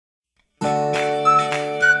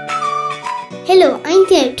Hello, I'm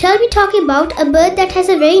Ter. Today I'll be talking about a bird that has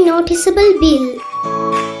a very noticeable bill.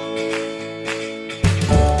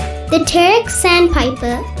 The Terek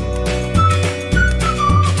sandpiper.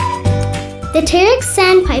 The Terek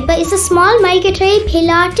sandpiper is a small migratory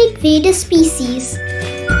pelagic waders species.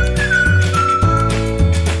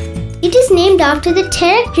 It is named after the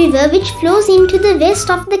Terek River, which flows into the west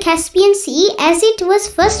of the Caspian Sea, as it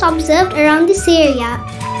was first observed around this area.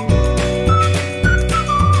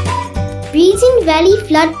 Breeds in valley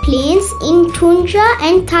floodplains in tundra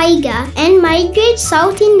and taiga and migrates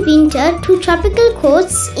south in winter to tropical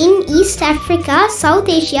coasts in East Africa, South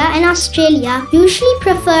Asia and Australia, usually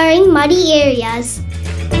preferring muddy areas.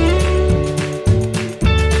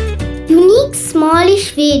 Unique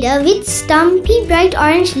smallish wader with stumpy bright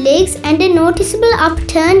orange legs and a noticeable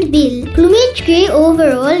upturned bill. Plumage grey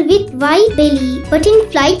overall with white belly, but in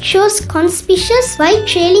flight shows conspicuous white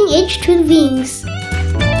trailing edge to the wings.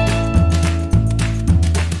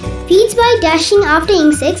 Feeds by dashing after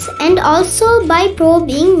insects and also by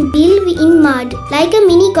probing bill in mud, like a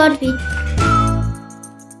mini godwit.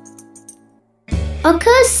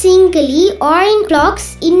 Occurs singly or in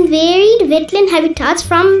flocks in varied wetland habitats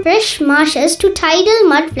from fresh marshes to tidal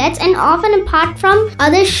mudflats and often apart from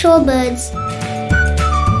other shorebirds.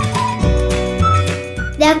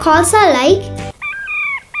 Their calls are like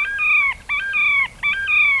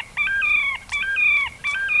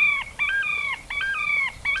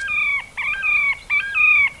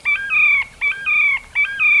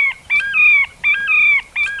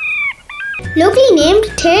locally named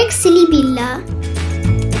TEREK Silibilla.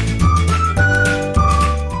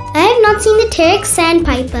 I have not seen the Terek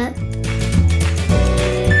sandpiper.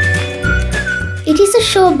 It is a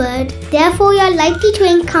shorebird, therefore you are likely to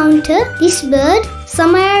encounter this bird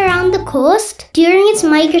somewhere around the coast during its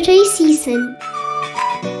migratory season.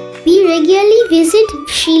 We regularly visit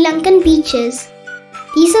Sri Lankan beaches.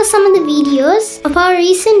 These are some of the videos of our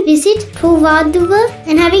recent visit to Vaduva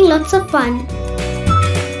and having lots of fun.